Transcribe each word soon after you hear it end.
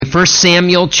1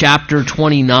 Samuel chapter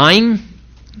 29,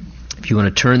 if you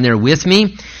want to turn there with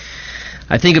me.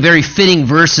 I think a very fitting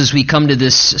verse as we come to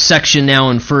this section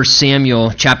now in 1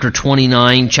 Samuel chapter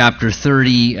 29, chapter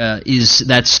 30, is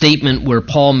that statement where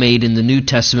Paul made in the New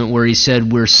Testament where he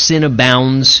said, where sin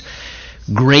abounds,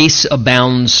 grace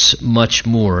abounds much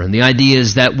more. And the idea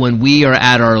is that when we are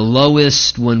at our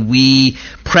lowest, when we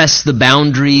press the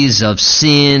boundaries of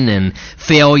sin and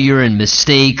failure and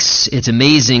mistakes, it's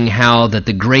amazing how that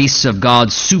the grace of God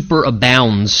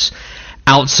superabounds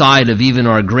outside of even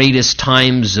our greatest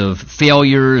times of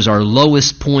failures, our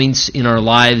lowest points in our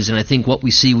lives. And I think what we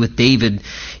see with David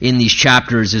in these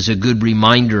chapters is a good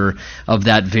reminder of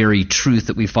that very truth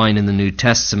that we find in the New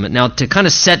Testament. Now, to kind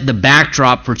of set the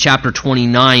backdrop for chapter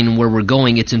 29, where we're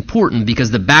going, it's important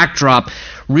because the backdrop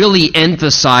really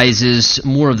emphasizes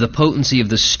more of the potency of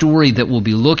the story that we'll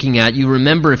be looking at. You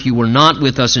remember, if you were not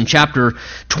with us in chapter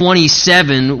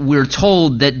 27, we're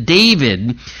told that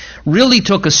David really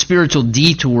took a spiritual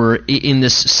detour in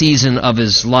this season of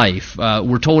his life.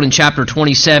 We're told in chapter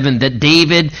 27 that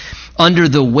David, under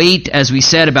the weight, as we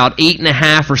said, about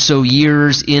 8.5 or so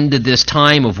years into this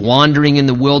time of wandering in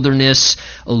the wilderness,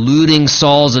 eluding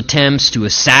Saul's attempts to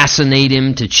assassinate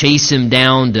him, to chase him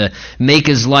down, to make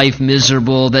his life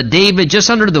miserable, that David, just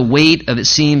under the weight of, it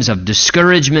seems, of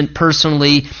discouragement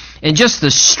personally, and just the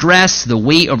stress, the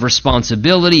weight of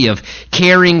responsibility of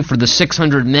caring for the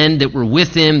 600 men that were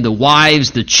with him, the wives,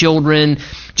 the children,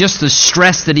 just the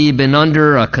stress that he had been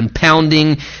under, a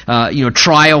compounding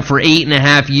trial for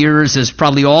 8.5 years, as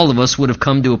probably all of us would have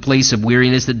come to a place of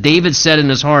weariness, that David said in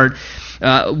his heart,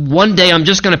 one day I'm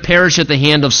just going to perish at the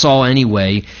hand of Saul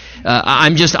anyway.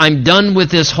 I'm done with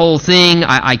this whole thing.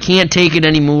 I can't take it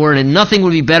anymore, and nothing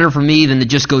would be better for me than to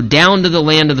just go down to the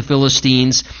land of the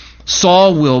Philistines.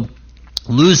 Saul will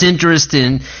lose interest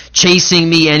in chasing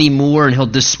me anymore, and he'll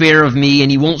despair of me,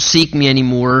 and he won't seek me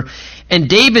anymore. And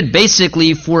David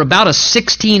basically, for about a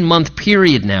 16-month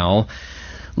period now,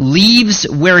 leaves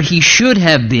where he should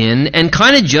have been and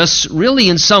kind of just really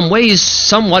in some ways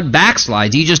somewhat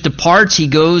backslides. He just departs. He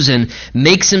goes and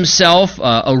makes himself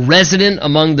a resident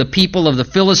among the people of the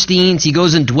Philistines. He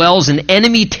goes and dwells in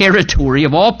enemy territory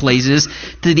of all places,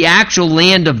 to the actual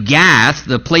land of Gath,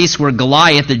 the place where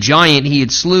Goliath, the giant he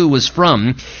had slew, was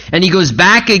from. And he goes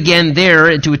back again there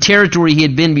into a territory he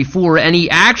had been before, and he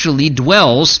actually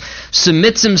dwells,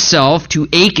 submits himself to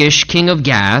Achish, king of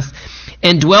Gath,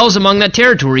 and dwells among that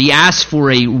territory. He asks for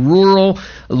a rural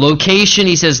location.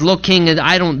 He says, look, king,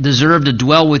 I don't deserve to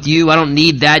dwell with you. I don't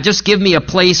need that. Just give me a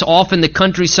place off in the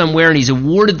country somewhere. And he's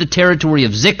awarded the territory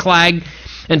of Ziklag.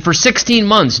 And for 16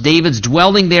 months, David's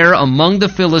dwelling there among the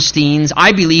Philistines,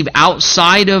 I believe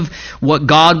outside of what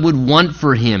God would want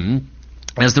for him,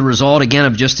 as the result, again,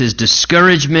 of just his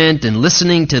discouragement and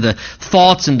listening to the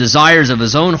thoughts and desires of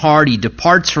his own heart. He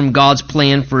departs from God's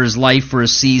plan for his life for a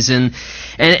season.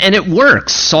 And it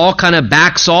works. Saul kind of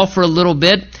backs off for a little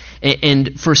bit.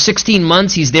 And for 16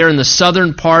 months, he's there in the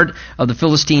southern part of the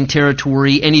Philistine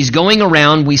territory. And he's going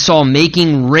around, we saw,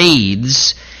 making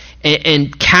raids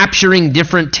and capturing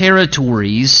different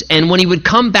territories. And when he would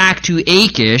come back to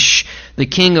Achish, the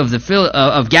king of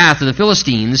Gath, of the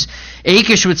Philistines,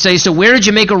 Achish would say, so where did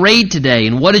you make a raid today,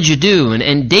 and what did you do?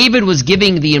 And David was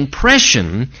giving the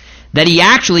impression that he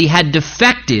actually had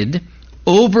defected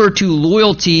over to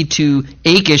loyalty to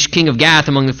Achish, king of Gath,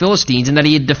 among the Philistines, and that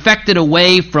he had defected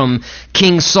away from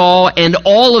King Saul and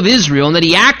all of Israel, and that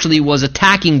he actually was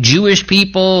attacking Jewish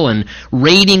people and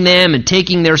raiding them and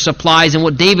taking their supplies. And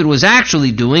what David was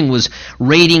actually doing was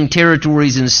raiding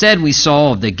territories instead, we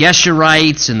saw, of the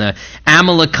Geshurites and the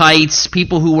Amalekites,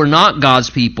 people who were not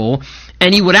God's people.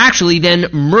 And he would actually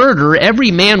then murder every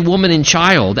man, woman, and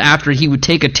child after he would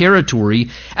take a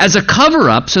territory as a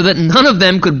cover-up so that none of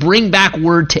them could bring back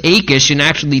word to Achish and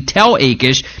actually tell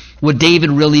Achish what David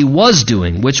really was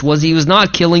doing, which was he was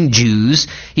not killing Jews.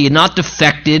 He had not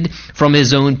defected from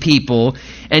his own people.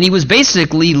 And he was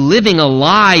basically living a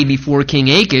lie before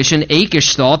King Achish, and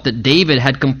Achish thought that David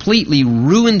had completely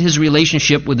ruined his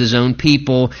relationship with his own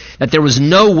people, that there was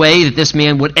no way that this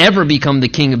man would ever become the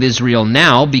king of Israel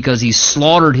now because he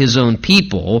slaughtered his own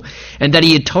people, and that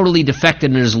he had totally defected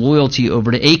in his loyalty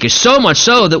over to Achish. So much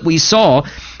so that we saw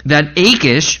that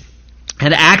Achish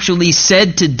had actually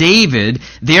said to David,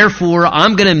 therefore,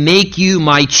 I'm going to make you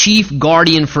my chief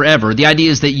guardian forever. The idea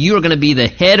is that you are going to be the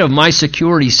head of my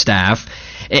security staff.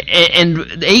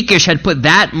 And Achish had put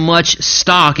that much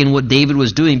stock in what David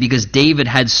was doing because David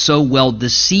had so well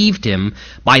deceived him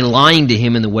by lying to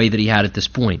him in the way that he had at this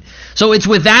point. So it's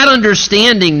with that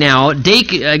understanding now,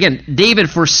 David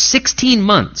for 16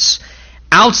 months,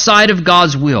 outside of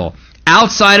God's will,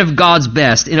 outside of God's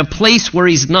best, in a place where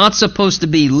he's not supposed to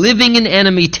be, living in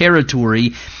enemy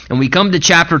territory. And we come to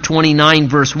chapter 29,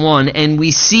 verse 1, and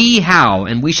we see how,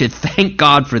 and we should thank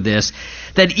God for this,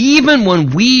 that even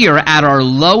when we are at our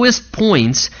lowest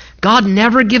points, God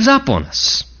never gives up on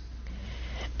us.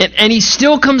 And he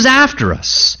still comes after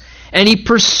us. And he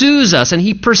pursues us, and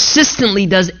he persistently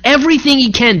does everything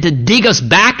he can to dig us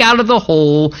back out of the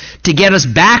hole, to get us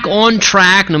back on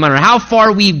track, no matter how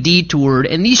far we've detoured.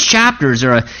 And these chapters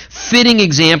are a fitting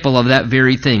example of that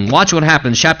very thing. Watch what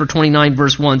happens. Chapter 29,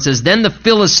 verse 1 says, "Then the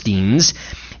Philistines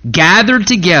gathered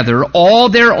together all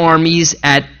their armies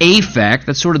at Aphek."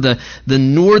 That's sort of the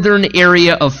northern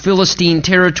area of Philistine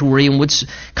territory, and what's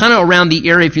kind of around the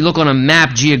area, if you look on a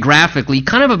map geographically,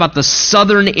 kind of about the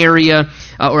southern area,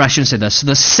 or I shouldn't say this,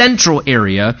 the central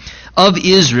area of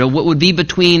Israel, what would be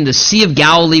between the Sea of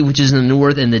Galilee, which is in the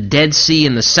north, and the Dead Sea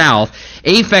in the south.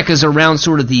 Aphek is around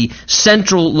sort of the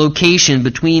central location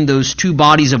between those two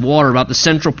bodies of water, about the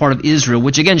central part of Israel,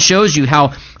 which again shows you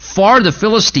how far the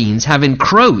Philistines have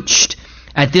encroached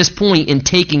at this point in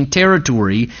taking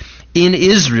territory in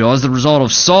Israel as the result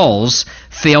of Saul's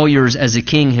failures as a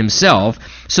king himself.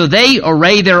 So they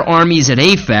array their armies at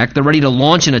Aphek. They're ready to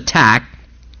launch an attack.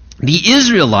 The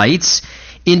Israelites,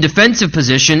 in defensive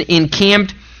position,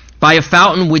 encamped by a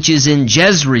fountain which is in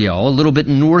Jezreel, a little bit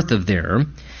north of there.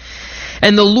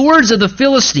 And the lords of the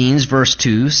Philistines, verse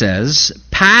 2 says,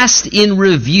 passed in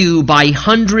review by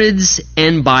hundreds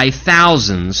and by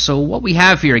thousands. So what we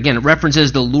have here, again, it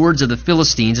references the lords of the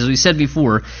Philistines. As we said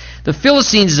before, the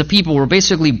Philistines as a people were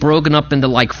basically broken up into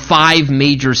like 5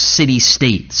 major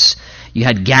city-states. You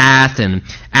had Gath and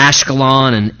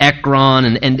Ashkelon and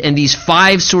Ekron and these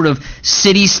 5 sort of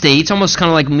city-states, almost kind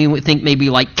of like we would think maybe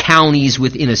like counties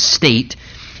within a state.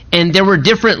 And there were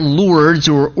different lords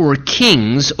or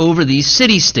kings over these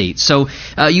city-states. So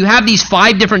you have these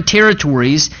 5 different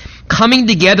territories coming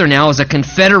together now as a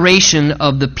confederation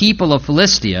of the people of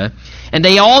Philistia. And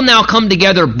they all now come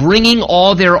together bringing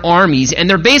all their armies. And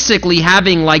they're basically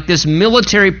having like this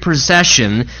military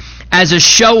procession as a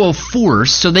show of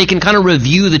force, so they can kind of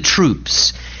review the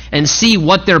troops and see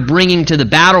what they're bringing to the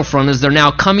battlefront as they're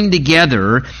now coming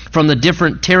together from the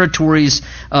different territories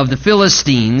of the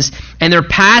Philistines, and they're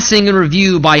passing in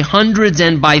review by hundreds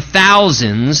and by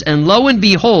thousands, and lo and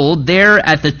behold, there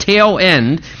at the tail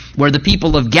end, where the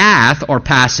people of Gath are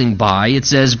passing by, it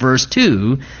says, verse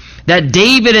 2, that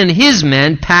David and his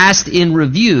men passed in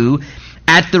review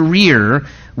at the rear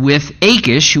with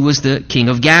Achish, who was the king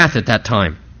of Gath at that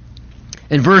time.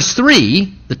 In verse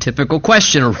 3, the typical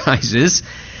question arises,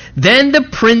 then the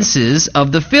princes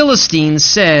of the Philistines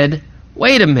said,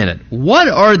 wait a minute, what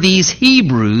are these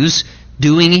Hebrews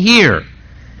doing here?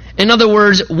 In other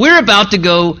words, we're about to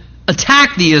go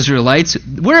attack the Israelites.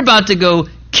 We're about to go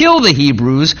kill the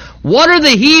Hebrews. What are the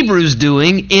Hebrews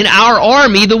doing in our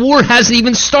army? The war hasn't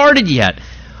even started yet.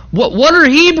 What are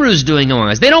Hebrews doing among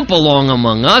us? They don't belong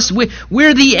among us.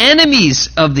 We're the enemies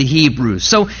of the Hebrews.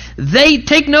 So they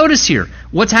take notice here.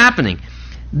 What's happening?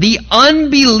 The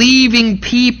unbelieving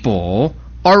people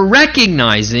are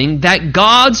recognizing that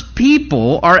God's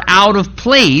people are out of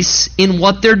place in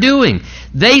what they're doing.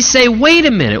 They say, wait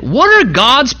a minute, what are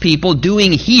God's people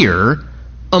doing here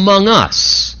among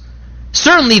us?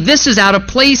 Certainly this is out of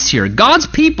place here. God's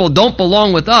people don't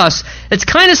belong with us. It's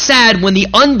kind of sad when the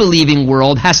unbelieving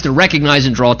world has to recognize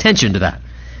and draw attention to that.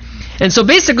 And so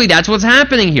basically that's what's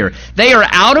happening here. They are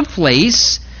out of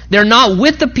place. They're not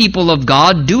with the people of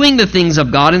God, doing the things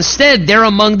of God. Instead, they're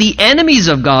among the enemies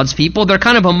of God's people. They're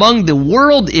kind of among the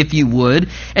world, if you would,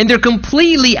 and they're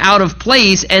completely out of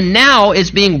place, and now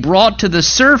it's being brought to the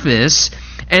surface,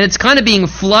 and it's kind of being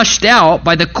flushed out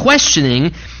by the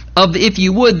questioning of, if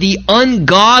you would, the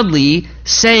ungodly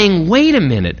saying, wait a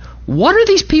minute, what are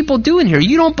these people doing here?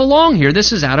 You don't belong here.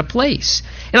 This is out of place.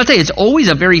 And I'll tell you, it's always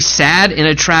a very sad and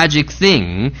a tragic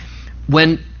thing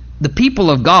when the people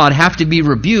of God have to be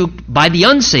rebuked by the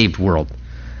unsaved world.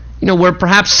 You know, where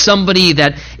perhaps somebody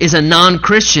that is a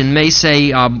non-Christian may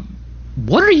say,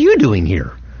 what are you doing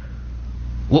here?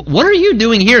 What are you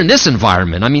doing here in this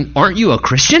environment? I mean, aren't you a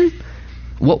Christian?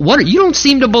 You don't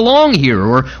seem to belong here.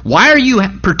 Or why are you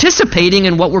participating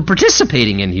in what we're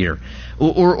participating in here?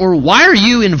 Or why are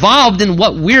you involved in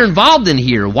what we're involved in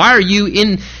here? Why are you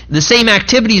in the same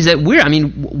activities that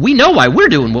we know why we're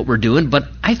doing what we're doing, but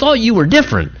I thought you were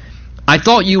different. I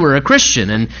thought you were a Christian.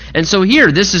 And so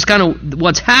here, this is kind of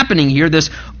what's happening here, this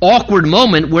awkward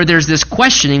moment where there's this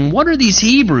questioning, what are these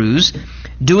Hebrews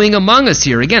doing among us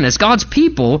here? Again, as God's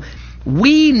people,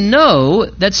 we know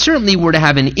that certainly we're to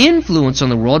have an influence on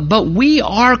the world, but we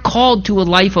are called to a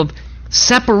life of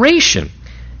separation.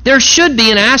 There should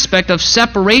be an aspect of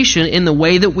separation in the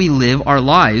way that we live our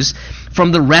lives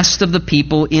from the rest of the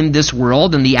people in this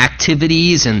world and the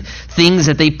activities and things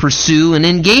that they pursue and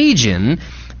engage in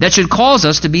that should cause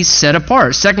us to be set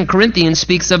apart. 2 Corinthians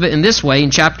speaks of it in this way in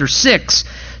chapter 6.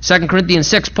 2 Corinthians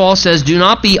 6, Paul says, "Do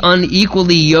not be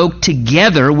unequally yoked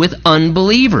together with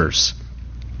unbelievers.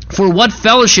 For what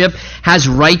fellowship has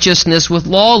righteousness with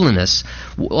lawlessness?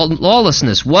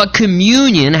 What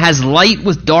communion has light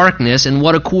with darkness? And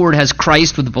what accord has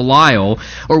Christ with Belial?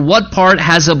 Or what part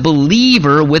has a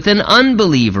believer with an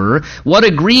unbeliever? What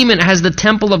agreement has the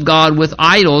temple of God with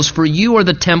idols? For you are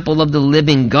the temple of the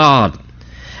living God.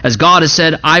 As God has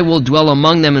said, I will dwell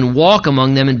among them and walk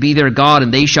among them and be their God,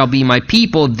 and they shall be my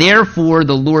people. Therefore,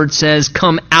 the Lord says,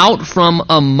 come out from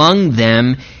among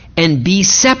them and be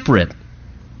separate,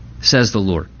 says the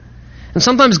Lord." And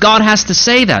sometimes God has to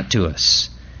say that to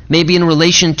us. Maybe in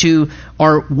relation to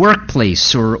our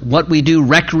workplace or what we do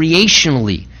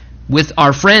recreationally with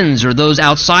our friends or those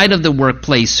outside of the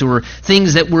workplace or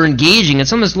things that we're engaging. And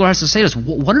sometimes the Lord has to say to us,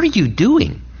 what are you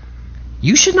doing?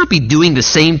 You should not be doing the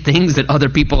same things that other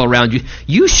people around you.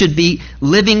 You should be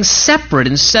living separate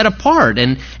and set apart.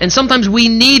 And sometimes we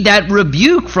need that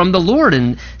rebuke from the Lord.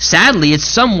 And sadly, it's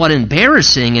somewhat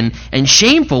embarrassing and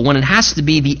shameful when it has to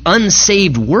be the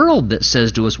unsaved world that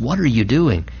says to us, what are you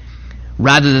doing?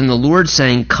 Rather than the Lord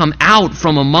saying, come out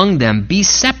from among them, be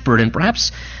separate. And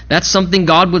perhaps that's something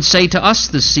God would say to us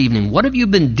this evening. What have you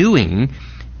been doing?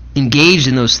 Engaged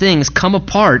in those things, come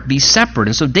apart, be separate.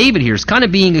 And so David here is kind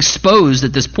of being exposed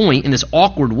at this point in this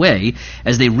awkward way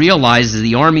as they realize that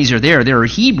the armies are there. There are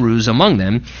Hebrews among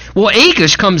them. Well,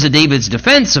 Achish comes to David's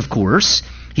defense, of course.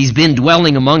 He's been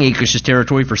dwelling among Achish's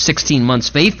territory for 16 months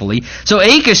faithfully. So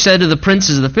Achish said to the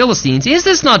princes of the Philistines, "Is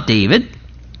this not David,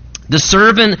 the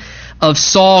servant of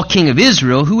Saul, king of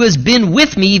Israel, who has been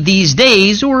with me these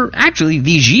days," or actually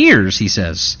these years, he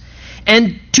says,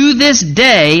 "and to this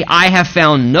day I have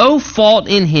found no fault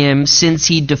in him since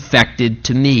he defected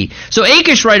to me." So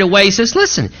Achish right away says,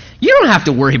 listen, you don't have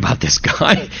to worry about this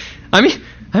guy. I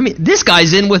mean, this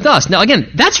guy's in with us. Now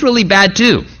again, that's really bad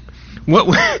too.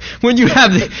 When you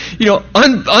have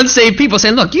unsaved people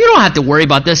saying, look, you don't have to worry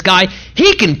about this guy.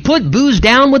 He can put booze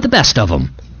down with the best of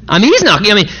them. I mean, he's not.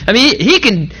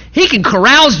 He can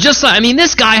carouse just like.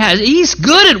 This guy he's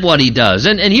good at what he does.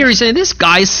 And here he's saying this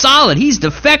guy's solid. He's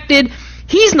defected.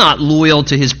 He's not loyal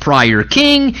to his prior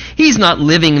king. He's not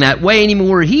living that way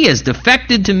anymore. He has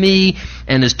defected to me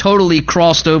and has totally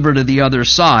crossed over to the other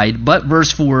side. But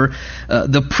verse 4,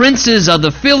 the princes of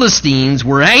the Philistines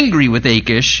were angry with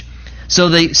Achish, so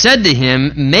they said to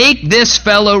him, "Make this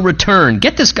fellow return.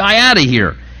 Get this guy out of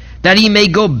here, that he may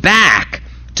go back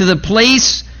to the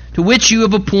place to which you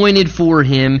have appointed for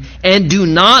him, and do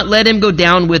not let him go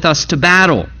down with us to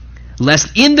battle, lest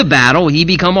in the battle he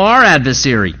become our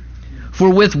adversary. For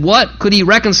with what could he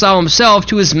reconcile himself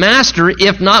to his master,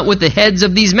 if not with the heads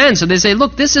of these men?" So they say,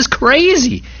 look, this is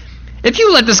crazy. If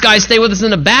you let this guy stay with us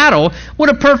in a battle, what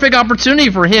a perfect opportunity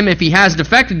for him, if he has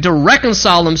defected, to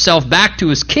reconcile himself back to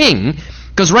his king,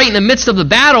 because right in the midst of the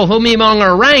battle, he'll be among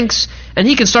our ranks, and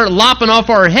he can start lopping off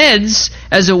our heads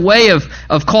as a way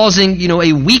of causing,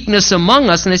 a weakness among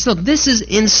us. And they say, look, this is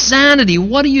insanity.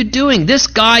 What are you doing? This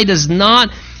guy does not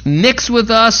mix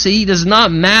with us. He does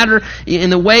not matter in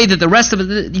the way that the rest of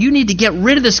it. You need to get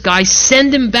rid of this guy.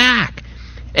 Send him back.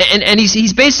 And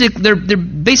they're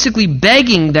basically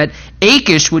begging that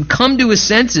Achish would come to his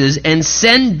senses and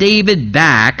send David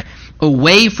back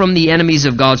away from the enemies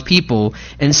of God's people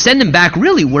and send him back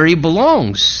really where he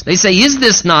belongs. They say, is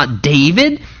this not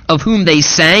David, of whom they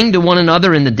sang to one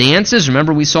another in the dances?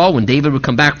 Remember we saw when David would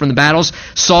come back from the battles,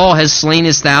 Saul has slain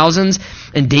his thousands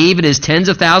and David his tens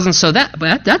of thousands. So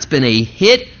that's been a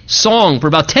hit song for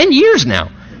about 10 years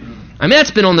now.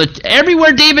 That's been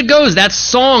everywhere David goes, that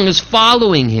song is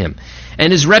following him.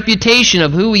 And his reputation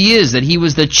of who he is, that he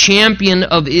was the champion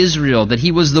of Israel, that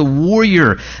he was the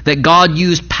warrior that God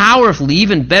used powerfully,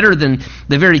 even better than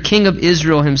the very king of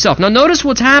Israel himself. Now notice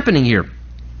what's happening here.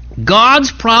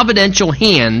 God's providential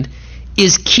hand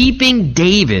is keeping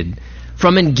David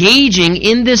from engaging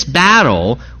in this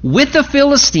battle with the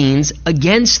Philistines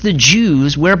against the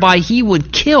Jews, whereby he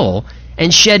would kill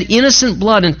and shed innocent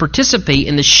blood and participate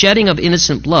in the shedding of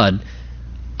innocent blood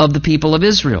of the people of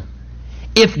Israel.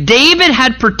 If David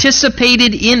had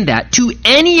participated in that to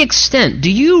any extent,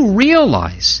 do you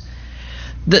realize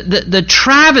the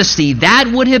travesty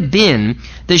that would have been,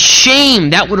 the shame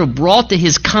that would have brought to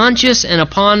his conscience and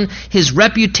upon his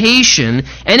reputation,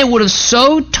 and it would have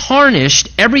so tarnished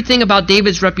everything about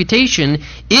David's reputation,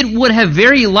 it would have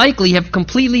very likely have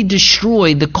completely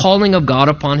destroyed the calling of God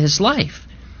upon his life.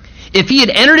 If he had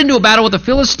entered into a battle with the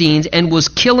Philistines and was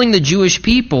killing the Jewish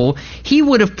people, he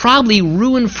would have probably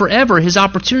ruined forever his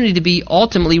opportunity to be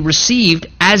ultimately received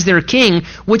as their king,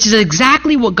 which is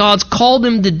exactly what God's called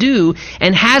him to do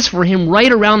and has for him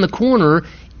right around the corner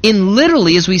in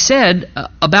literally, as we said,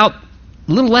 about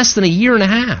a little less than a year and a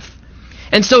half.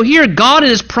 And so here, God in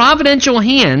his providential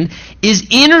hand is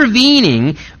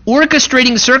intervening,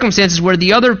 orchestrating circumstances where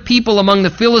the other people among the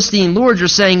Philistine lords are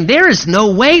saying, there is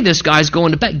no way this guy's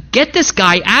going to bed. Get this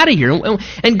guy out of here.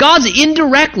 And God's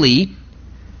indirectly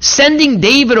sending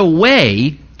David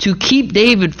away to keep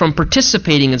David from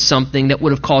participating in something that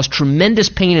would have caused tremendous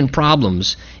pain and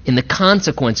problems in the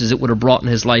consequences it would have brought in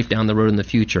his life down the road in the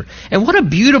future. And what a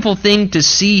beautiful thing to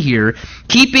see here,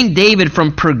 keeping David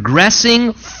from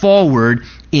progressing forward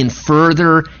in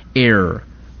further error.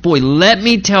 Boy, let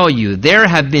me tell you, there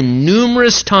have been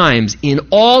numerous times in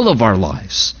all of our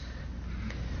lives,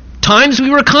 times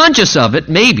we were conscious of it,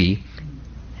 maybe,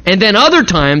 and then other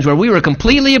times where we were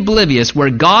completely oblivious,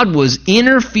 where God was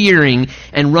interfering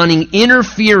and running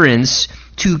interference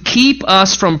to keep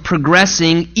us from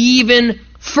progressing even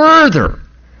further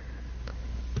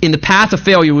in the path of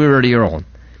failure we were already on.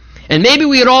 And maybe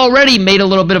we had already made a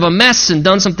little bit of a mess and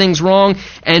done some things wrong,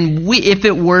 and if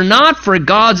it were not for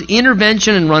God's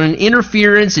intervention and running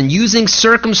interference and using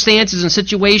circumstances and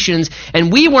situations,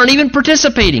 and we weren't even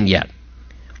participating yet.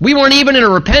 We weren't even in a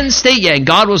repentant state yet.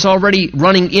 God was already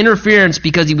running interference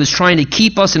because he was trying to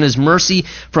keep us in his mercy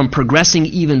from progressing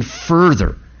even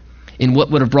further in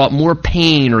what would have brought more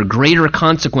pain or greater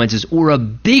consequences or a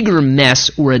bigger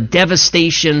mess or a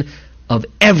devastation of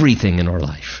everything in our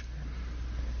life.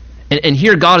 And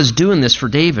here God is doing this for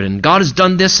David, and God has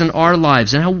done this in our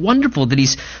lives. And how wonderful that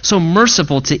he's so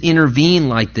merciful to intervene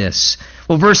like this.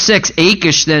 Well, verse 6,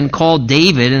 Achish then called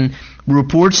David and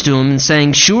reports to him and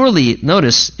saying, surely,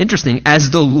 notice, interesting, as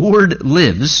the Lord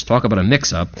lives, talk about a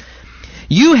mix-up,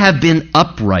 you have been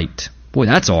upright. Boy,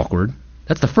 that's awkward.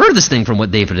 That's the furthest thing from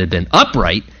what David had been.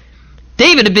 Upright.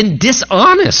 David had been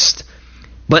dishonest,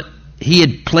 but he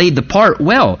had played the part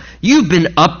well. You've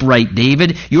been upright,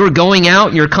 David. You're going out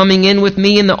and you're coming in with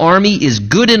me in the army is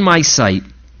good in my sight.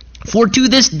 For to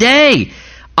this day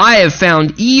I have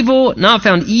not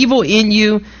found evil in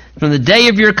you from the day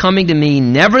of your coming to me.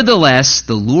 Nevertheless,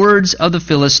 the lords of the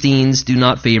Philistines do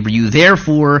not favor you.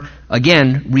 Therefore,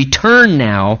 again, return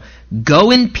now, go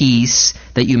in peace,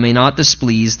 that you may not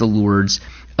displease the lords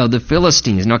of the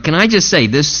Philistines. Now, can I just say,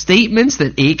 the statements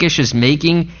that Achish is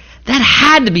making, that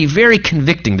had to be very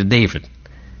convicting to David.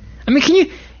 I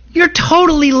mean, you're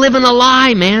totally living a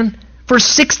lie, man. For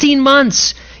 16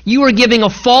 months, you are giving a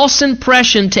false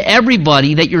impression to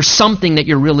everybody that you're something that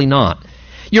you're really not.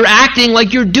 You're acting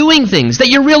like you're doing things that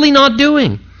you're really not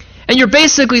doing. And you're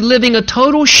basically living a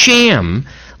total sham,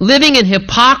 living in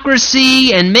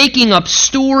hypocrisy and making up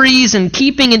stories and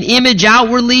keeping an image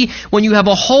outwardly when you have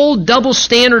a whole double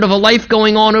standard of a life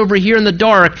going on over here in the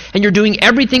dark, and you're doing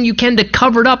everything you can to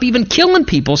cover it up, even killing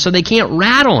people so they can't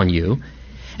rat on you.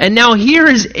 And now here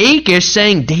is Achish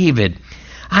saying, David,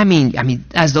 I mean,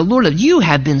 as the Lord of you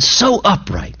have been so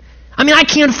upright. I mean, I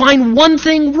can't find one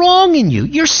thing wrong in you.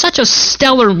 You're such a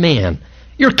stellar man.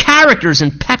 Your character's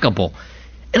impeccable.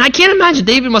 And I can't imagine,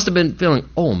 David must have been feeling,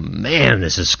 oh man,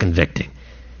 this is convicting.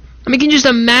 I mean, can you just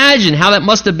imagine how that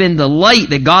must have been the light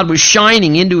that God was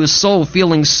shining into his soul,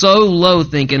 feeling so low,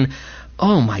 thinking,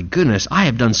 oh my goodness, I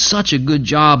have done such a good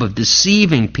job of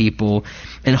deceiving people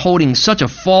and holding such a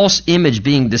false image,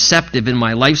 being deceptive in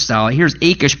my lifestyle. Here's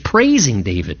Achish praising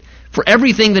David for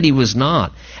everything that he was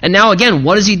not. And now again,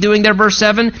 what is he doing there, verse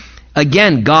 7?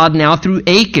 Again, God now through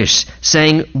Achish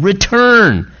saying,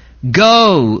 return,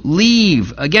 go,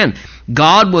 leave. Again,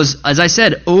 God was, as I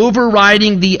said,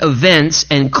 overriding the events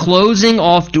and closing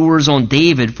off doors on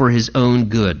David for his own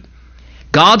good.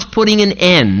 God's putting an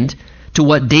end to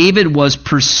what David was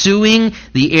pursuing,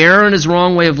 the error in his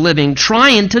wrong way of living,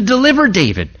 trying to deliver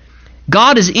David.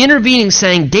 God is intervening,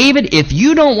 saying, David, if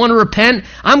you don't want to repent,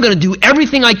 I'm going to do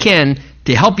everything I can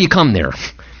to help you come there.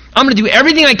 I'm going to do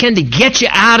everything I can to get you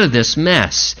out of this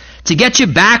mess, to get you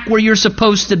back where you're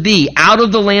supposed to be, out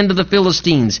of the land of the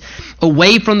Philistines,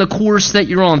 away from the course that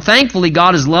you're on. Thankfully,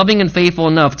 God is loving and faithful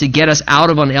enough to get us out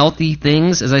of unhealthy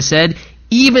things, as I said,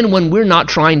 even when we're not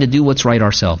trying to do what's right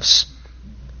ourselves.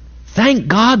 Thank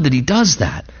God that he does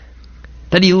that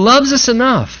he loves us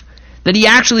enough, that he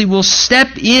actually will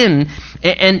step in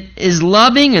and is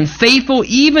loving and faithful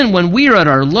even when we are at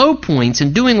our low points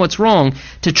and doing what's wrong,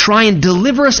 to try and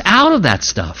deliver us out of that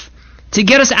stuff, to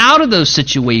get us out of those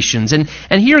situations. And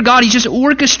here God, he's just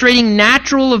orchestrating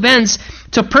natural events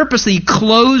to purposely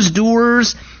close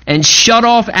doors and shut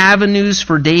off avenues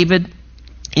for David.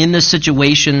 in the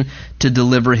situation to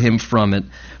deliver him from it.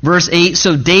 Verse 8,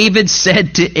 so David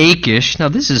said to Achish, now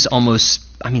this is almost,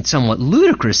 somewhat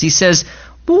ludicrous. He says,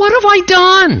 but what have I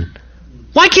done?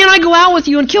 Why can't I go out with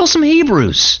you and kill some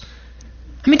Hebrews?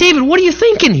 David, what are you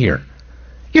thinking here?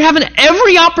 You're having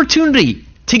every opportunity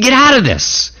to get out of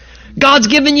this. God's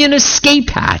given you an escape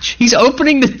hatch. He's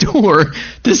opening the door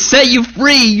to set you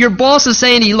free. Your boss is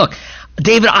saying to you, look,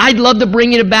 David, I'd love to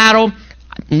bring you to battle.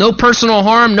 No personal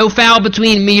harm, no foul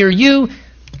between me or you.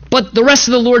 But the rest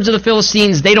of the lords of the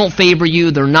Philistines, they don't favor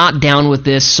you. They're not down with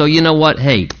this. So you know what?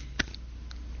 Hey,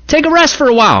 take a rest for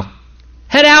a while.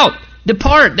 Head out.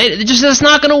 Depart. That's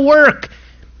not going to work.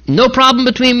 No problem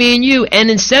between me and you. And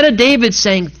instead of David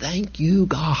saying, thank you,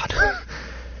 God.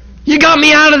 You got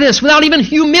me out of this without even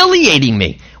humiliating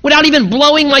me. Without even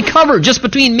blowing my cover just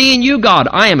between me and you, God.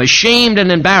 I am ashamed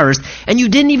and embarrassed. And you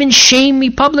didn't even shame me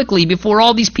publicly before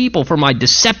all these people for my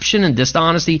deception and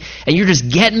dishonesty. And you're just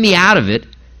getting me out of it.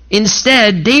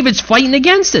 Instead, David's fighting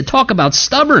against it. Talk about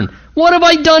stubborn. What have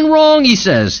I done wrong, he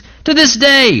says. To this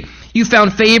day, you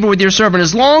found favor with your servant.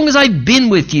 As long as I've been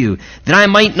with you, that I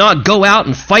might not go out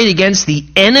and fight against the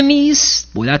enemies.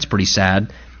 Boy, that's pretty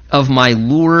sad. Of my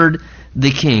Lord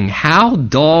the king. How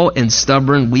dull and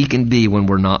stubborn we can be when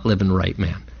we're not living right,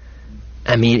 man.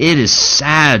 It is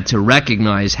sad to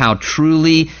recognize how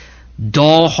truly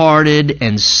dull-hearted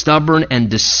and stubborn and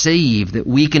deceived that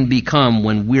we can become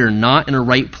when we're not in a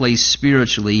right place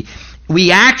spiritually.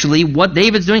 We actually, what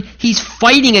David's doing, he's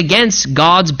fighting against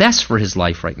God's best for his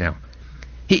life right now.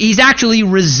 He's actually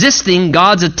resisting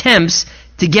God's attempts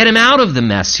to get him out of the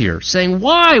mess here, saying,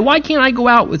 why? Why can't I go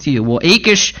out with you? Well,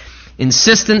 Achish,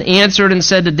 insistent, answered and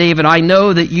said to David, I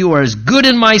know that you are as good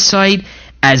in my sight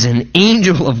as an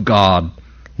angel of God.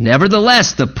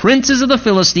 Nevertheless, the princes of the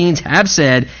Philistines have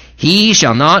said, he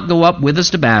shall not go up with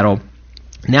us to battle.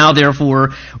 Now,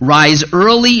 therefore, rise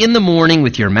early in the morning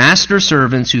with your master's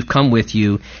servants who've come with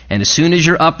you, and as soon as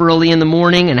you're up early in the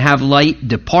morning and have light,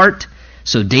 depart.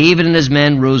 So David and his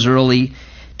men rose early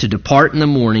to depart in the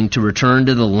morning to return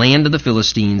to the land of the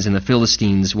Philistines, and the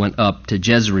Philistines went up to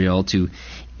Jezreel to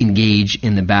engage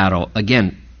in the battle.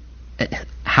 Again,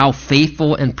 how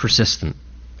faithful and persistent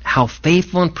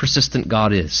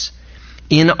God is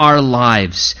in our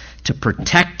lives to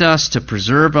protect us, to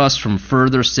preserve us from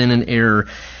further sin and error.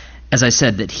 As I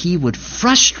said, that he would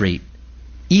frustrate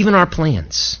even our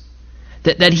plans,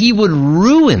 that he would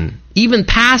ruin even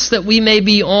paths that we may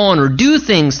be on, or do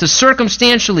things to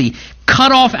circumstantially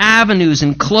cut off avenues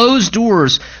and close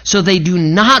doors so they do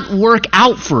not work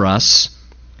out for us,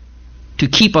 to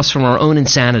keep us from our own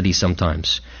insanity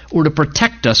sometimes, or to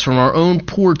protect us from our own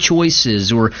poor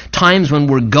choices, or times when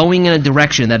we're going in a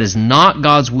direction that is not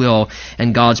God's will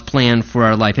and God's plan for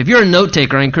our life. If you're a note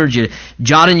taker, I encourage you to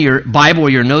jot in your Bible or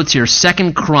your notes here,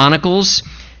 2 Chronicles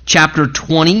chapter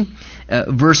 20,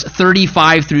 verse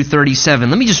 35 through 37.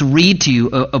 Let me just read to you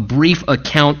a brief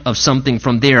account of something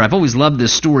from there. I've always loved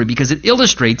this story because it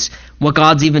illustrates what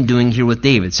God's even doing here with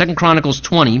David. 2 Chronicles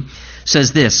 20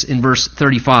 says this in verse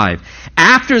 35.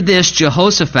 After this,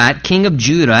 Jehoshaphat, king of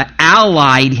Judah,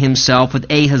 allied himself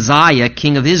with Ahaziah,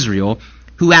 king of Israel,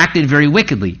 who acted very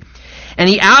wickedly. And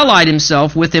he allied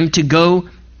himself with him to go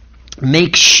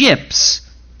make ships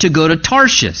to go to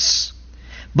Tarshish.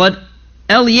 But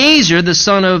Eleazar, the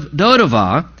son of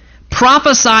Dodavah,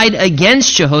 prophesied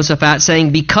against Jehoshaphat,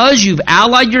 saying, because you've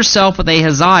allied yourself with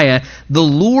Ahaziah, the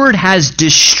Lord has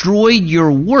destroyed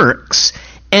your works,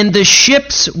 and the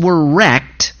ships were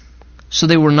wrecked, so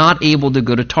they were not able to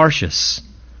go to Tarshish.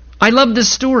 I love this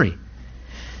story.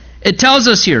 It tells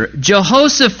us here,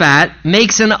 Jehoshaphat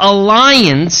makes an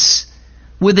alliance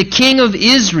with the king of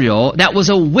Israel that was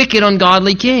a wicked,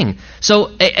 ungodly king.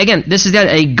 So, again, this is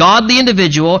a godly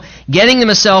individual getting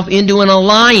himself into an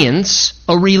alliance,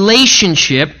 a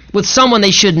relationship with someone they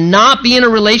should not be in a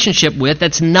relationship with,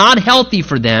 that's not healthy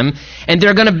for them, and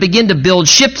they're going to begin to build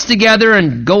ships together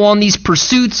and go on these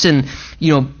pursuits and,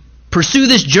 pursue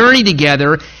this journey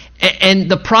together.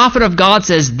 And the prophet of God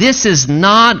says, this is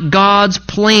not God's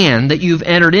plan that you've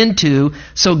entered into,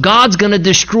 so God's going to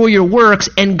destroy your works,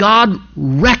 and God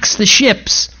wrecks the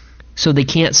ships so they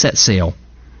can't set sail.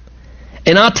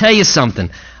 And I'll tell you something.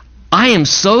 I am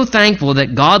so thankful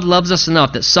that God loves us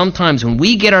enough that sometimes when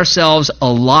we get ourselves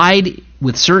allied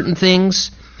with certain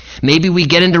things, maybe we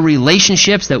get into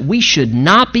relationships that we should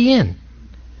not be in,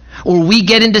 or we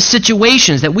get into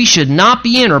situations that we should not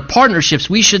be in, or partnerships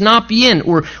we should not be in,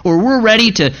 or we're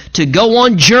ready to go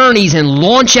on journeys and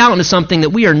launch out into something that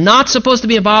we are not supposed to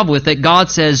be involved with, that God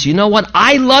says, you know what,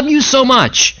 I love you so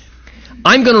much,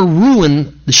 I'm going to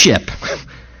ruin the ship.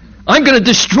 I'm going to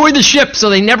destroy the ship so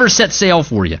they never set sail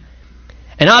for you.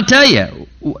 And I'll tell you,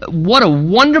 What a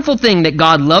wonderful thing that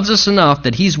God loves us enough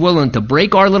that he's willing to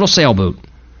break our little sailboat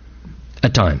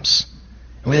at times.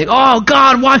 And we think, oh,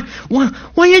 God, what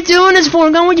are you doing this for?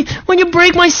 God, what you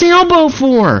break my sailboat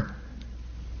for?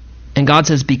 And God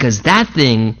says, because that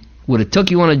thing would have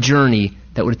took you on a journey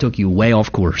that would have took you way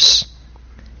off course.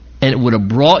 And it would have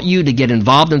brought you to get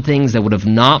involved in things that would have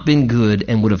not been good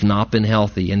and would have not been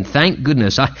healthy. And thank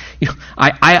goodness,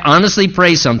 I honestly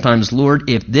pray sometimes, Lord,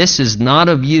 if this is not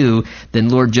of you, then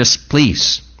Lord, just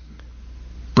please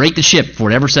break the ship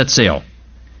before it ever sets sail.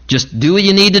 Just do what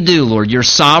you need to do, Lord. You're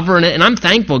sovereign. And I'm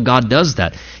thankful God does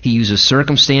that. He uses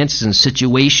circumstances and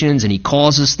situations, and he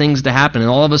causes things to happen. And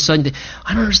all of a sudden,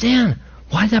 I don't understand.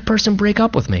 Why did that person break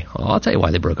up with me? Oh, I'll tell you why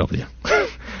they broke up with you.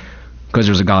 Because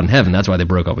there's a God in heaven. That's why they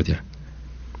broke up with you.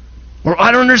 Or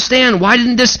I don't understand. Why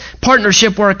didn't this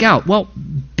partnership work out? Well,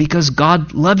 because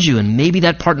God loves you, and maybe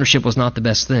that partnership was not the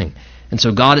best thing. And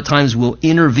so God at times will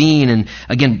intervene and,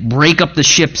 again, break up the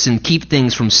ships and keep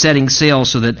things from setting sail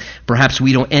so that perhaps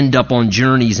we don't end up on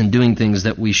journeys and doing things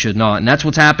that we should not. And that's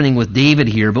what's happening with David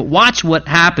here. But watch what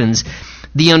happens.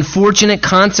 The unfortunate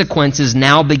consequences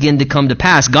now begin to come to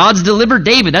pass. God's delivered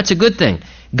David. That's a good thing.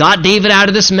 Got David out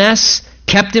of this mess.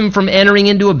 Kept him from entering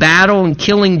into a battle and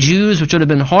killing Jews, which would have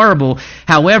been horrible.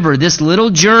 However, this little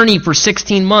journey for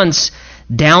 16 months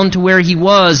down to where he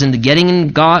was and to getting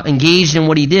engaged in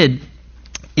what he did,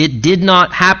 it did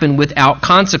not happen without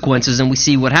consequences, and we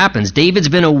see what happens. David's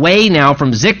been away now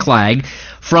from Ziklag,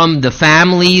 from the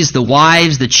families, the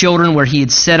wives, the children, where he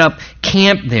had set up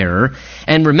camp there.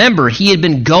 And remember, he had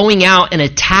been going out and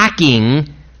attacking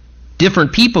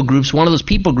different people groups. One of those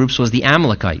people groups was the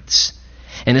Amalekites.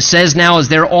 And it says now as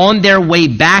they're on their way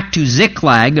back to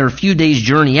Ziklag, they're a few days'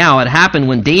 journey out. It happened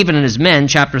when David and his men,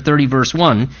 chapter 30, verse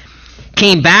 1,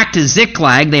 came back to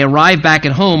Ziklag. They arrived back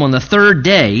at home on the third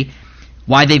day,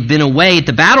 while they've been away at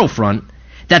the battlefront,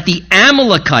 that the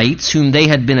Amalekites, whom they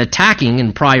had been attacking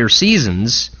in prior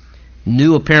seasons,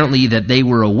 knew apparently that they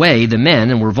were away, the men,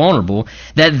 and were vulnerable,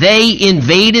 that they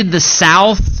invaded the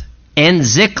south and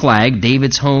Ziklag,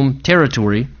 David's home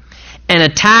territory, and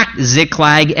attacked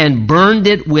Ziklag and burned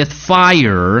it with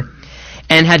fire,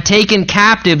 and had taken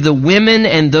captive the women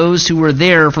and those who were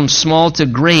there from small to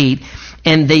great,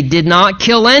 and they did not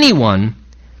kill anyone,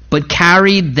 but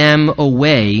carried them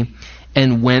away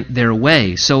and went their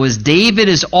way. So as David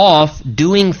is off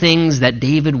doing things that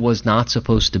David was not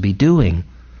supposed to be doing,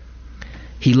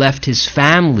 he left his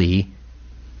family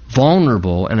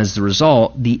vulnerable, and as a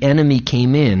result, the enemy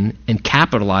came in and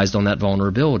capitalized on that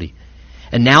vulnerability.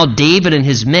 And now David and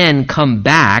his men come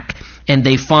back, and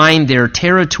they find their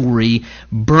territory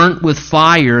burnt with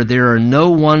fire. There are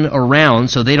no one around,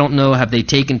 so they don't know, have they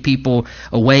taken people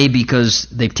away because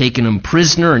they've taken them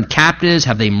prisoner and captives?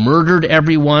 Have they murdered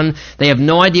everyone? They have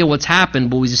no idea what's happened,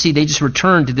 but we see they just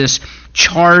return to this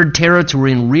charred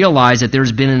territory and realize that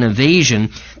there's been an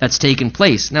invasion that's taken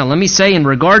place. Now, let me say in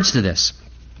regards to this,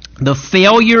 the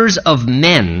failures of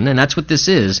men, and that's what this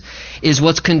is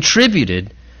what's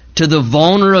contributed to the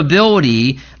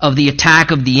vulnerability of the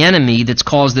attack of the enemy that's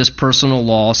caused this personal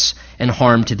loss and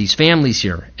harm to these families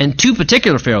here. And two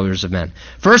particular failures of men.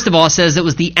 First of all, it says it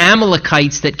was the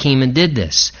Amalekites that came and did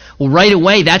this. Well, right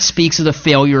away, that speaks of the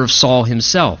failure of Saul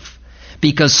himself.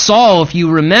 Because Saul, if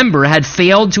you remember, had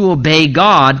failed to obey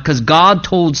God, because God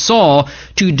told Saul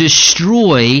to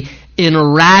destroy and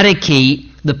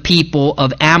eradicate the people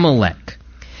of Amalek.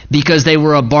 Because they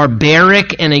were a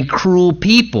barbaric and a cruel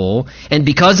people, and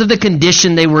because of the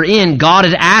condition they were in, God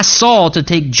had asked Saul to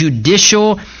take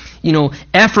judicial,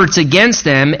 efforts against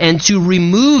them and to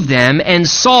remove them, and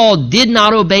Saul did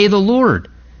not obey the Lord.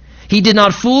 He did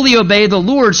not fully obey the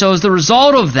Lord, so as the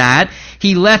result of that,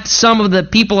 he left some of the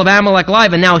people of Amalek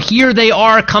alive, and now here they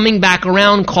are coming back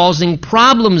around causing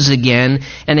problems again.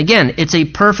 And again, it's a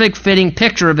perfect fitting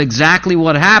picture of exactly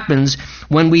what happens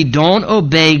when we don't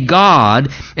obey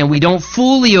God and we don't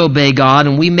fully obey God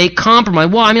and we make compromise.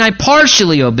 Well, I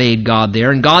partially obeyed God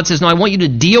there, and God says, no, I want you to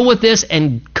deal with this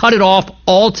and cut it off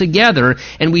altogether,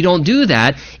 and we don't do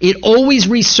that. It always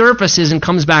resurfaces and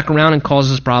comes back around and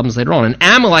causes problems later on. And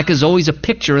Amalek is always a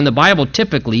picture in the Bible,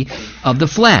 typically, of the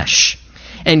flesh.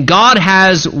 And God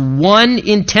has one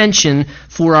intention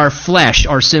for our flesh,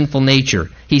 our sinful nature.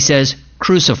 He says,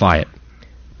 crucify it.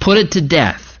 Put it to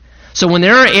death. So when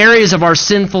there are areas of our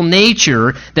sinful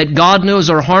nature that God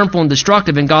knows are harmful and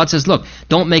destructive, and God says, look,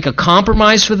 don't make a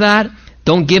compromise for that.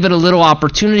 Don't give it a little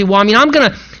opportunity. Well, I'm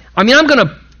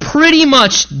gonna pretty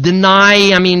much deny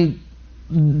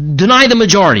the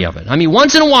majority of it.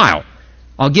 Once in a while,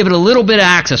 I'll give it a little bit of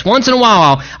access. Once in a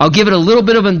while, I'll give it a little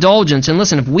bit of indulgence. And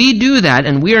listen, if we do that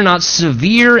and we are not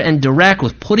severe and direct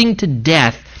with putting to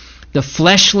death the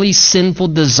fleshly sinful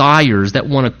desires that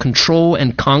want to control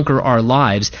and conquer our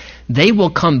lives, they will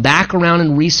come back around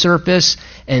and resurface,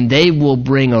 and they will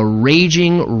bring a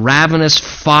raging, ravenous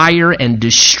fire and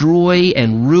destroy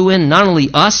and ruin not only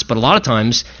us, but a lot of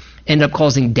times end up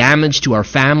causing damage to our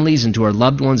families and to our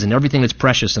loved ones and everything that's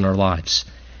precious in our lives.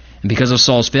 And because of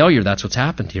Saul's failure, that's what's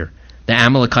happened here. The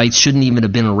Amalekites shouldn't even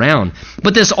have been around.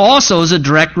 But this also is a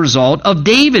direct result of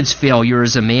David's failure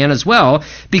as a man as well,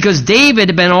 because David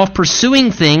had been off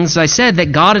pursuing things, as I said,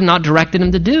 that God had not directed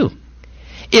him to do.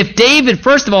 If David,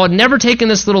 first of all, had never taken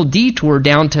this little detour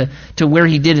down to where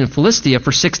he did in Philistia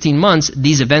for 16 months,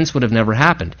 these events would have never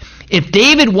happened. If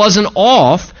David wasn't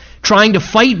off trying to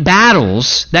fight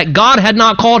battles that God had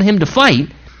not called him to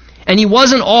fight, and he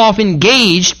wasn't off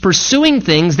engaged pursuing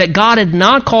things that God had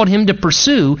not called him to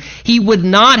pursue, he would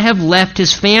not have left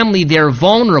his family there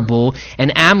vulnerable,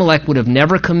 and Amalek would have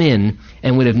never come in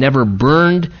and would have never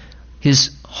burned his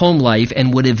home life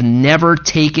and would have never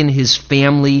taken his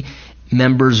family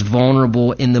members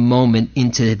vulnerable in the moment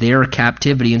into their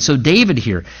captivity. And so David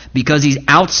here, because he's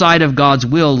outside of God's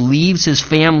will, leaves his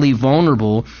family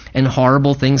vulnerable and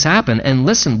horrible things happen. And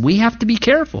listen, we have to be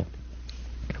careful.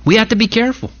 We have to be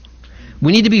careful.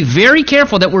 We need to be very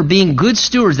careful that we're being good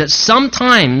stewards, that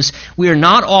sometimes we are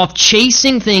not off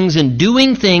chasing things and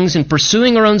doing things and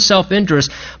pursuing our own self-interest.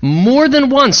 More than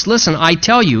once, listen, I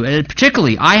tell you, and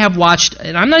particularly I have watched,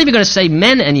 and I'm not even going to say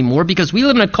men anymore, because we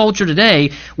live in a culture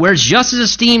today where it's just as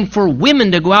esteemed for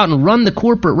women to go out and run the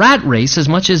corporate rat race as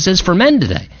much as it is for men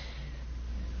today.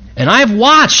 And I've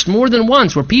watched more than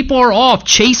once where people are off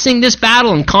chasing this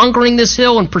battle and conquering this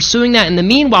hill and pursuing that. In the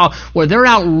meanwhile, where they're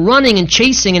out running and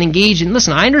chasing and engaging.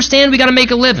 Listen, I understand we got to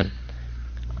make a living.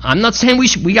 I'm not saying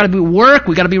we got to do work,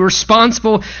 we got to be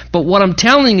responsible. But what I'm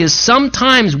telling you is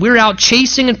sometimes we're out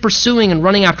chasing and pursuing and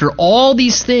running after all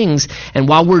these things. And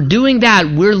while we're doing that,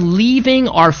 we're leaving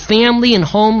our family and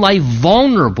home life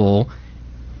vulnerable.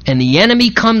 And the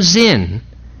enemy comes in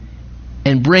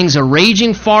and brings a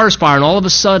raging forest fire, and all of a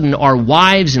sudden our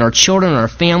wives and our children and our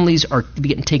families are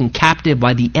getting taken captive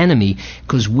by the enemy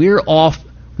because we're off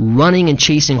running and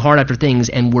chasing hard after things,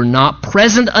 and we're not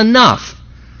present enough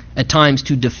at times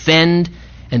to defend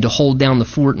and to hold down the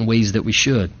fort in ways that we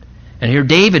should. And here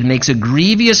David makes a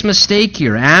grievous mistake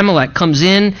here. Amalek comes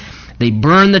in, they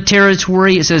burn the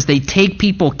territory. It says they take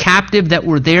people captive that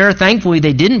were there. Thankfully,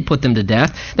 they didn't put them to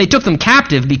death. They took them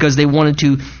captive because they wanted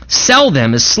to sell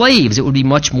them as slaves. It would be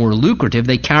much more lucrative.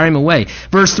 They carry them away.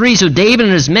 Verse 3, so David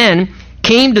and his men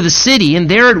came to the city, and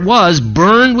there it was,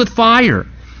 burned with fire.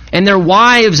 And their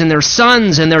wives and their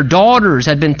sons and their daughters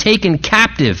had been taken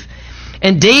captive.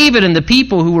 And David and the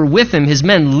people who were with him, his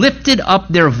men, lifted up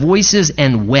their voices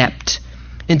and wept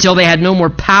until they had no more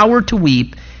power to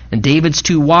weep. And David's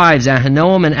two wives,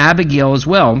 Ahinoam and Abigail as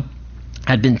well,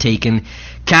 had been taken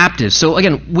captive. So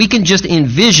again, we can just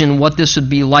envision what this would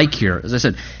be like here. As I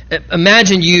said,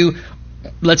 imagine you,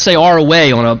 let's say, are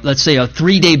away on a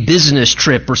 3-day business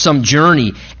trip or some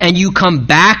journey, and you come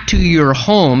back to your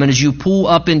home, and as you pull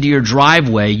up into your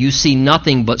driveway, you see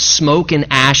nothing but smoke and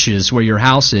ashes where your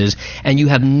house is, and you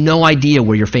have no idea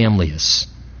where your family is.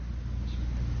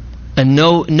 And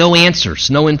no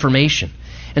answers, no information.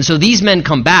 And so these men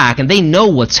come back, and they know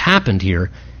what's happened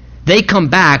here. They come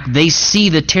back, they see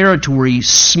the territory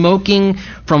smoking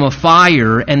from a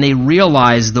fire, and they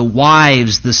realize the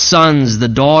wives, the sons, the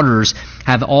daughters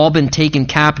have all been taken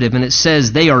captive. And it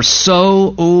says they are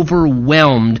so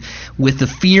overwhelmed with the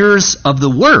fears of the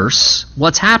worse,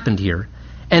 what's happened here,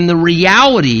 and the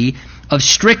reality of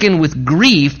stricken with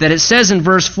grief, that it says in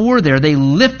verse 4 there, they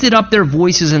lifted up their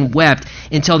voices and wept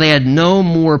until they had no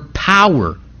more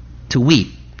power to weep.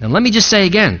 Now let me just say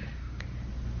again,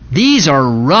 these are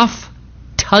rough,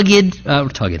 tugged.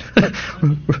 That's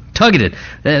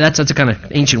a kind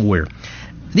of ancient warrior.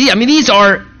 These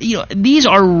are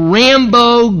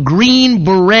Rambo, Green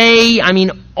Beret,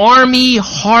 army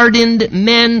hardened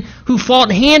men who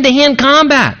fought hand-to-hand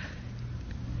combat.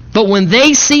 But when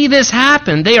they see this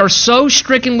happen, they are so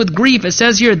stricken with grief. It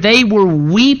says here, they were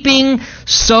weeping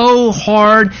so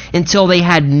hard until they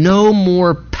had no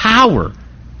more power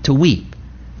to weep.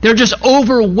 They're just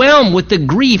overwhelmed with the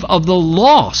grief of the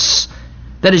loss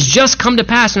that has just come to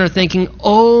pass, and are thinking,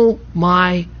 oh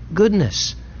my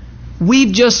goodness,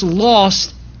 we've just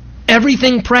lost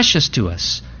everything precious to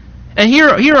us. And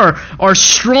here are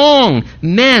strong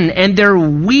men, and they're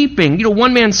weeping.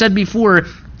 One man said before,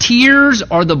 tears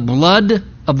are the blood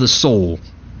of the soul.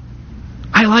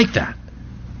 I like that.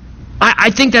 I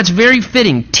think that's very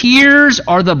fitting. Tears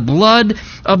are the blood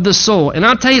of the soul. And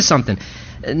I'll tell you something.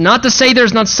 Not to say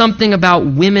there's not something about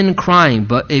women crying,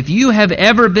 but if you have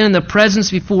ever been in the presence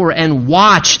before and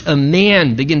watched a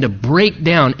man begin to break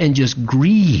down and just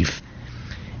grieve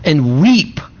and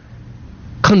weep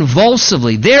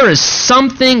convulsively, there is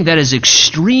something that is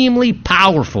extremely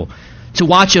powerful to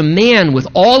watch a man with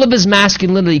all of his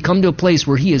masculinity come to a place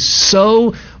where he is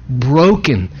so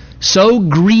broken, so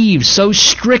grieved, so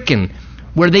stricken,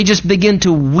 where they just begin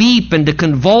to weep and to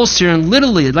convulse here, and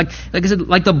literally, like I said,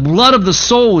 like the blood of the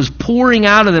soul is pouring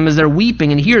out of them as they're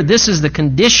weeping. And here, this is the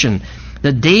condition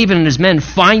that David and his men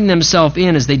find themselves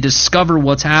in as they discover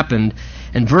what's happened.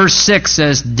 And verse 6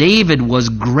 says, David was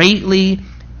greatly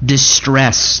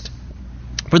distressed,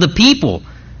 for the people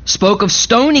spoke of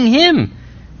stoning him,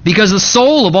 because the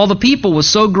soul of all the people was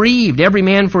so grieved, every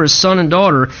man for his son and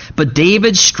daughter. But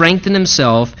David strengthened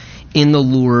himself in the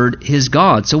Lord his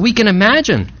God. So we can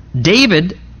imagine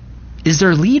David is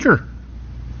their leader.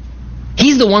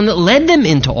 He's the one that led them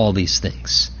into all these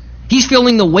things. He's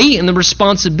feeling the weight and the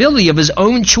responsibility of his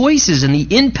own choices and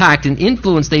the impact and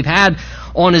influence they've had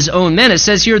on his own men. It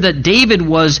says here that David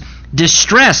was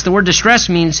distressed. The word distressed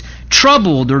means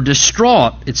troubled or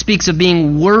distraught. It speaks of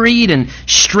being worried and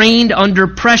strained under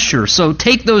pressure. So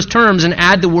take those terms and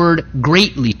add the word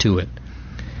greatly to it.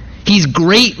 He's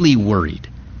greatly worried.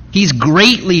 He's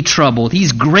greatly troubled.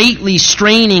 He's greatly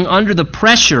straining under the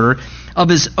pressure of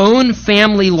his own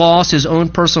family loss, his own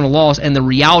personal loss, and the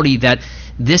reality that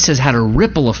this has had a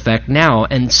ripple effect now,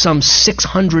 and some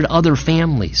 600 other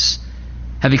families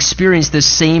have experienced this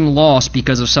same loss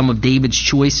because of some of David's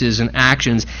choices and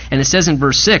actions. And it says in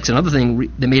verse 6, another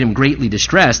thing that made him greatly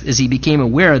distressed is he became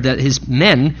aware that his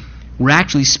men were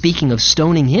actually speaking of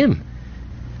stoning him.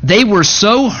 They were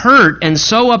so hurt and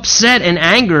so upset and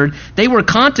angered, they were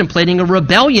contemplating a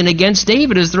rebellion against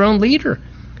David as their own leader.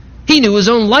 He knew his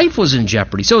own life was in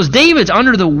jeopardy. So as David's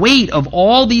under the weight of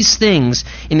all these things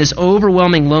in this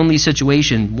overwhelming, lonely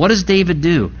situation, what does David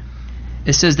do?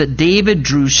 It says that David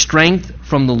drew strength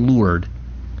from the Lord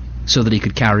so that he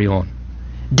could carry on.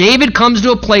 David comes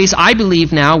to a place, I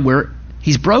believe now, where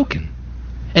he's broken.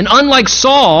 And unlike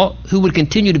Saul, who would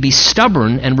continue to be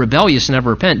stubborn and rebellious and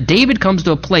never repent, David comes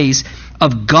to a place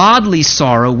of godly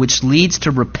sorrow which leads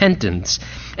to repentance.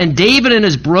 And David in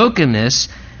his brokenness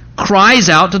cries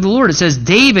out to the Lord. It says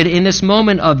David in this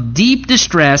moment of deep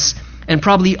distress and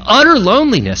probably utter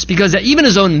loneliness, because even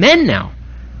his own men now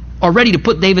are ready to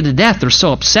put David to death. They're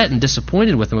so upset and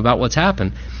disappointed with him about what's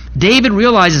happened. David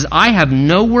realizes, I have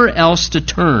nowhere else to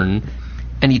turn,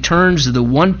 and he turns to the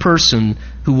one person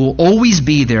who will always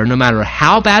be there no matter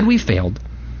how bad we failed,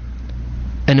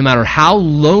 and no matter how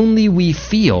lonely we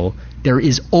feel, there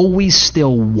is always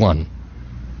still one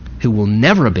who will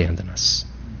never abandon us,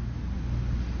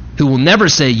 who will never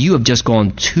say, you have just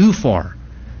gone too far.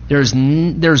 There's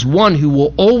one who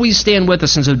will always stand with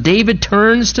us. And so David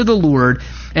turns to the Lord,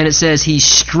 and it says he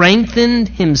strengthened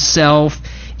himself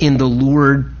in the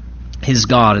Lord his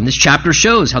God. And this chapter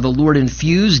shows how the Lord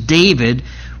infused David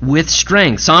with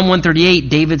strength. Psalm 138,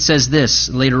 David says this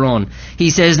later on.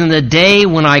 He says, in the day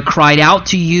when I cried out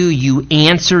to you, you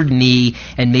answered me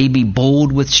and made me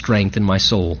bold with strength in my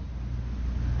soul.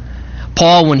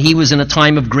 Paul, when he was in a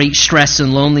time of great stress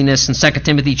and loneliness in 2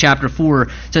 Timothy chapter 4,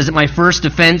 says, at my first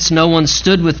defense no one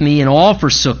stood with me and all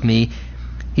forsook me.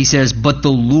 He says, but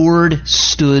the Lord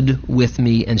stood with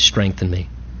me and strengthened me.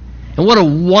 And what a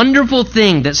wonderful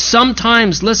thing that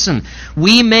sometimes, listen,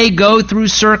 we may go through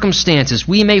circumstances.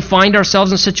 We may find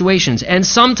ourselves in situations. And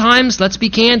sometimes, let's be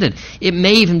candid, it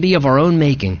may even be of our own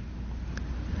making.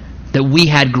 That we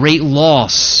had great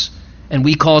loss, and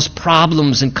we caused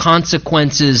problems and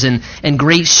consequences and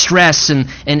great stress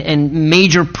and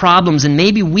major problems. And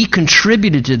maybe we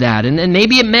contributed to that. And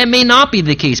maybe it may not be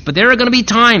the case. But there are going to be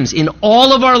times in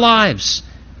all of our lives,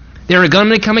 there are going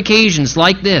to come occasions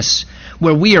like this,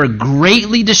 where we are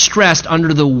greatly distressed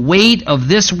under the weight of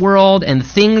this world and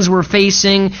things we're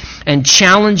facing and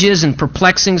challenges and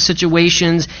perplexing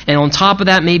situations. And on top of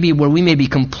that, maybe where we may be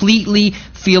completely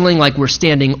feeling like we're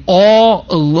standing all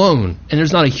alone. And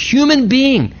there's not a human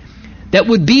being that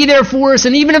would be there for us.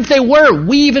 And even if they were,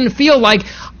 we even feel like,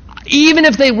 even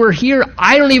if they were here,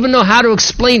 I don't even know how to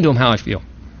explain to them how I feel.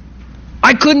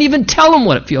 I couldn't even tell them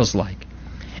what it feels like.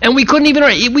 And we couldn't even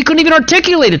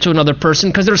articulate it to another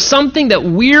person, because there's something that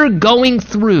we're going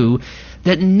through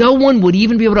that no one would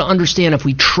even be able to understand if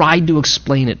we tried to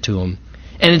explain it to them.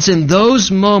 And it's in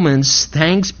those moments,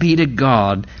 thanks be to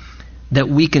God, that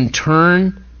we can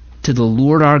turn to the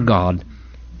Lord our God,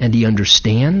 and He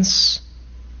understands,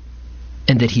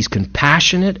 and that He's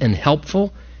compassionate and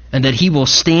helpful, and that He will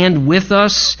stand with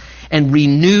us and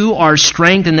renew our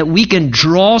strength, and that we can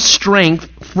draw strength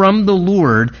from the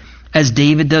Lord as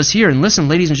David does here. And listen,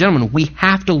 ladies and gentlemen, we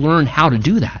have to learn how to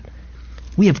do that.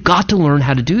 We have got to learn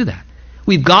how to do that.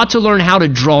 We've got to learn how to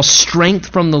draw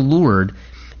strength from the Lord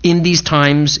in these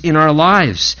times in our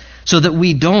lives so that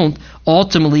we don't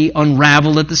ultimately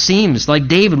unravel at the seams. Like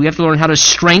David, we have to learn how to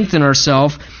strengthen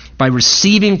ourselves by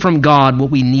receiving from God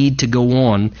what we need to go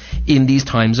on in these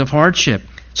times of hardship.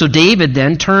 So David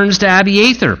then turns to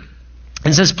Abiathar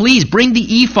and says, please bring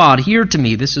the ephod here to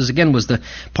me. This was the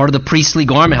part of the priestly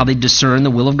garment, how they discern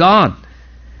the will of God.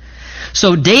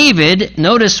 So David,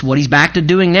 notice what he's back to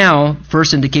doing now,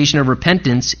 first indication of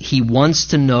repentance, he wants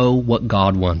to know what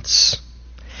God wants.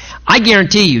 I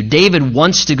guarantee you, David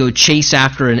wants to go chase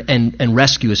after and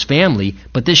rescue his family,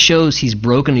 but this shows he's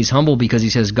broken, he's humble, because he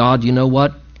says, God, you know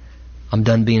what? I'm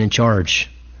done being in charge.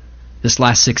 This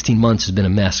last 16 months has been a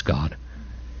mess, God.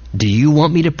 Do you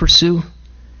want me to pursue?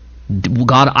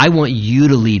 God, I want you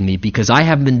to lead me because I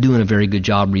haven't been doing a very good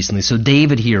job recently. So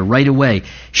David here, right away,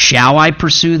 shall I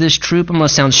pursue this troop? It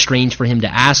must sound strange for him to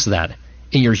ask that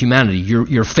in your humanity.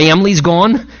 Your family's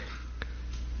gone?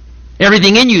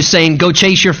 Everything in you is saying, go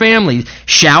chase your family.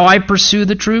 Shall I pursue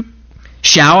the troop?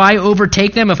 Shall I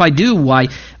overtake them? If I do, why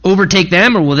overtake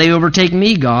them, or will they overtake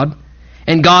me, God?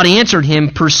 And God answered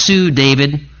him, pursue,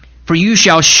 David, for you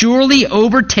shall surely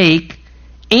overtake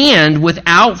and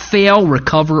without fail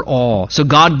recover all. So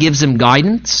God gives him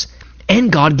guidance,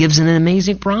 and God gives him an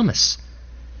amazing promise.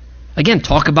 Again,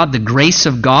 talk about the grace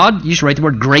of God. You should write the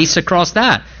word grace across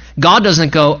that. God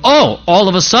doesn't go, oh, all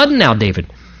of a sudden now,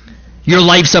 David, your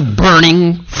life's a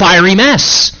burning, fiery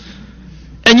mess,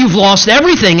 and you've lost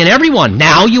everything and everyone.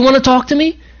 Now you want to talk to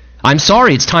me? I'm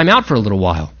sorry, it's time out for a little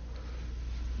while.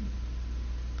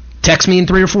 Text me in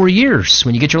 3 or 4 years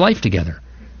when you get your life together.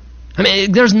 I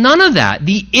mean, there's none of that.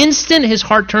 The instant his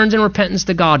heart turns in repentance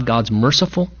to God, God's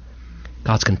merciful,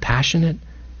 God's compassionate.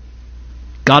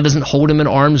 God doesn't hold him at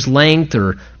arm's length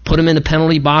or put him in the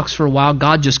penalty box for a while.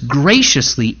 God just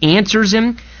graciously answers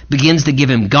him, begins to give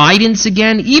him guidance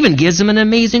again, even gives him an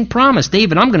amazing promise.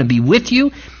 David, I'm going to be with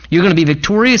you. You're going to be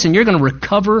victorious, and you're going to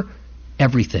recover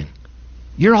everything.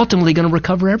 You're ultimately going to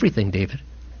recover everything, David,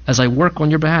 as I work on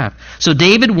your behalf. So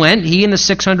David went, he and the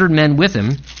 600 men with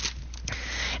him,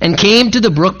 and came to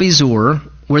the brook Besor,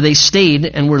 where they stayed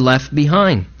and were left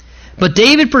behind. But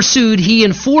David pursued, he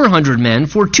and 400 men,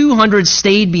 for 200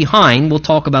 stayed behind. We'll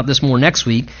talk about this more next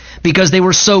week, because they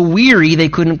were so weary they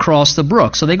couldn't cross the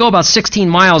brook. So they go about 16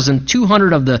 miles, and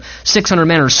 200 of the 600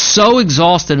 men are so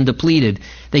exhausted and depleted,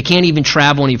 they can't even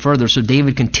travel any further. So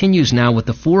David continues now with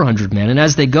the 400 men. And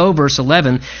as they go, verse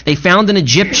 11, they found an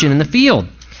Egyptian in the field,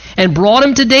 and brought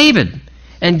him to David,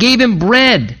 and gave him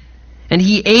bread. And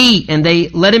he ate, and they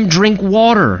let him drink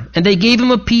water. And they gave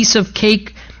him a piece of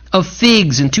cake of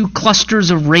figs and 2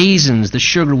 clusters of raisins. The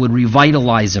sugar would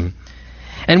revitalize him.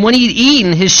 And when he had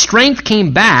eaten, his strength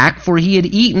came back, for he had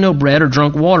eaten no bread or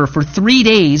drunk water for 3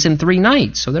 days and 3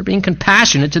 nights. So they're being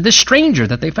compassionate to this stranger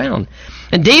that they found.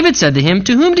 And David said to him,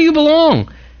 to whom do you belong?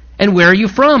 And where are you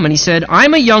from? And he said,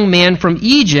 I'm a young man from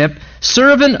Egypt,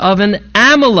 servant of an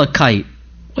Amalekite.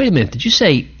 Wait a minute, did you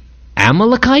say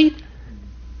Amalekite?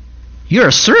 You're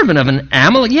a servant of an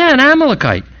Amalekite? Yeah, an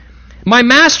Amalekite. My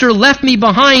master left me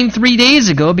behind 3 days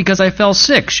ago because I fell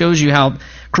sick. Shows you how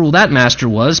cruel that master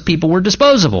was. People were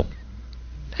disposable.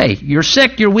 Hey, you're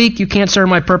sick, you're weak, you can't serve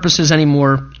my purposes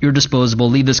anymore. You're disposable.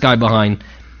 Leave this guy behind.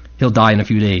 He'll die in a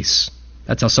few days.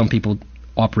 That's how some people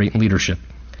operate in leadership.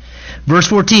 Verse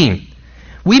 14.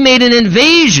 We made an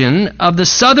invasion of the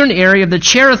southern area of the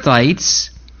Cherethites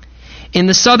in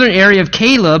the southern area of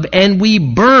Caleb, and we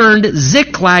burned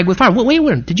Ziklag with fire.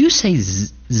 Wait, did you say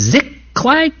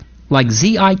Ziklag? Like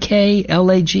Ziklag?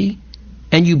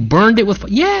 And you burned it with fire?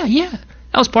 Yeah.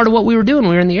 That was part of what we were doing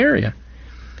when we were in the area.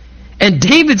 And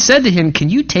David said to him, can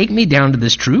you take me down to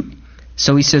this troop?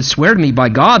 So he said, swear to me by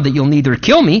God that you'll neither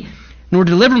kill me nor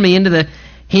deliver me into the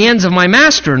hands of my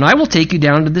master, and I will take you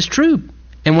down to this troop.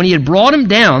 And when he had brought him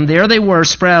down, there they were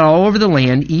spread out all over the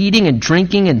land, eating and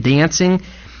drinking and dancing,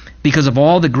 because of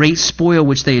all the great spoil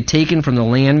which they had taken from the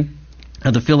land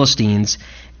of the Philistines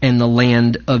and the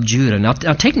land of Judah. Now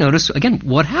take notice, again,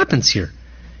 what happens here.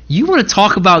 You want to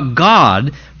talk about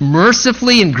God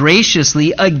mercifully and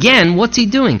graciously. Again, what's he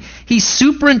doing? He's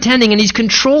superintending and he's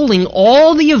controlling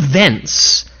all the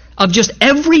events of just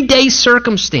everyday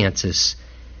circumstances.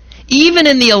 Even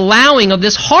in the allowing of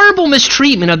this horrible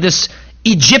mistreatment of this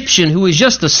Egyptian who is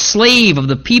just a slave of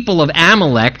the people of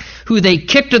Amalek, who they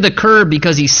kick to the curb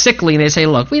because he's sickly, and they say,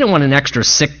 look, we don't want an extra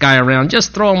sick guy around.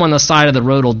 Just throw him on the side of the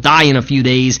road. He'll die in a few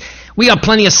days. We got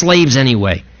plenty of slaves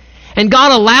anyway. And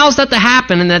God allows that to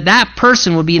happen, and that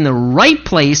person will be in the right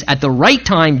place at the right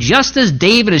time, just as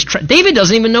David is. David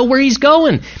doesn't even know where he's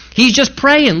going. He's just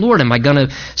praying, Lord, am I going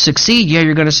to succeed? Yeah,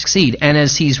 you're going to succeed. And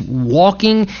as he's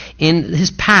walking in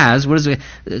his paths, what is it?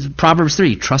 Proverbs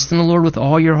 3, trust in the Lord with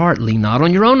all your heart. Lean not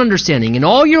on your own understanding. In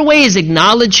all your ways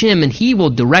acknowledge him, and he will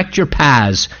direct your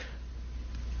paths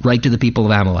right to the people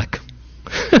of Amalek.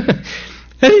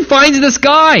 And he finds this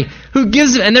guy who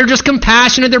gives, and they're just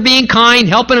compassionate, they're being kind,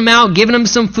 helping him out, giving him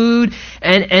some food,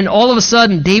 and all of a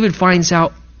sudden David finds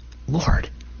out, Lord,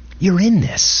 you're in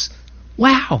this.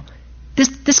 Wow,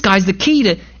 this guy's the key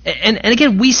to, and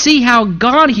again, we see how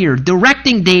God here,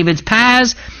 directing David's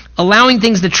paths, allowing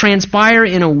things to transpire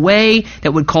in a way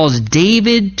that would cause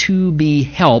David to be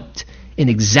helped in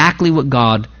exactly what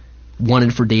God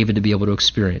wanted for David to be able to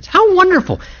experience. How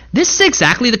wonderful. This is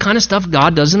exactly the kind of stuff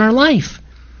God does in our life.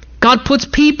 God puts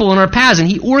people in our paths, and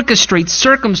he orchestrates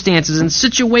circumstances and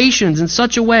situations in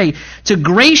such a way to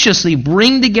graciously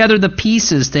bring together the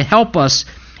pieces to help us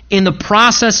in the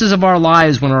processes of our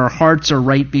lives when our hearts are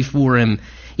right before him,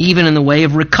 even in the way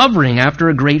of recovering after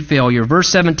a great failure. Verse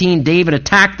 17, David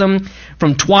attacked them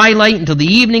from twilight until the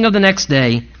evening of the next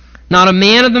day. Not a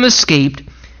man of them escaped.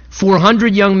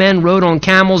 400 young men rode on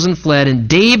camels and fled. And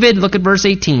David, look at verse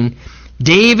 18,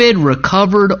 David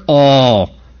recovered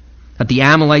all that the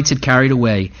Amalekites had carried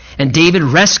away. And David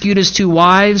rescued his 2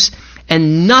 wives,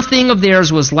 and nothing of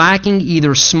theirs was lacking,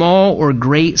 either small or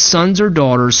great, sons or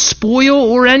daughters, spoil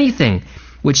or anything,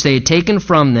 which they had taken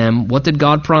from them. What did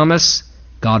God promise?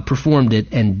 God performed it,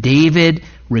 and David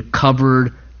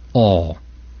recovered all.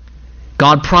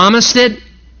 God promised it,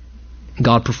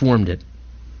 God performed it.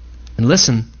 And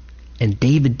listen, and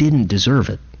David didn't deserve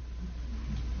it.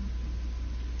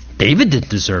 David didn't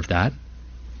deserve that,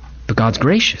 but God's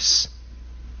gracious.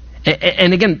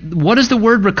 And again, what does the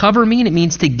word recover mean? It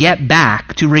means to get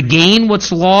back, to regain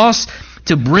what's lost,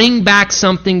 to bring back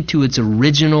something to its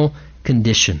original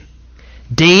condition.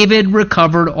 David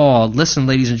recovered all. Listen,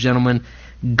 ladies and gentlemen,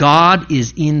 God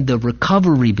is in the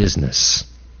recovery business.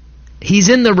 He's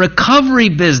in the recovery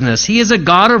business. He is a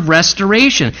God of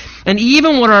restoration. And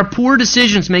even what our poor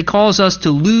decisions may cause us to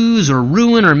lose or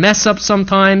ruin or mess up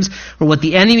sometimes, or what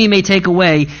the enemy may take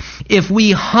away, if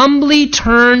we humbly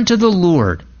turn to the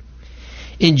Lord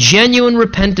in genuine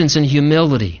repentance and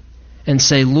humility and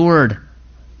say, Lord,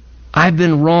 I've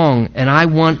been wrong, and I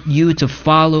want you to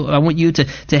follow, I want you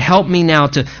to help me now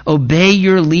to obey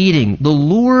your leading. The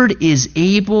Lord is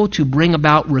able to bring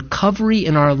about recovery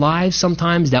in our lives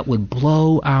sometimes that would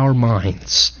blow our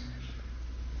minds.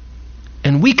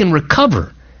 And we can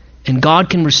recover, and God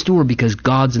can restore because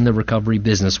God's in the recovery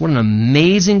business. What an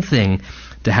amazing thing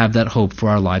to have that hope for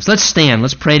our lives. Let's stand.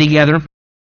 Let's pray together.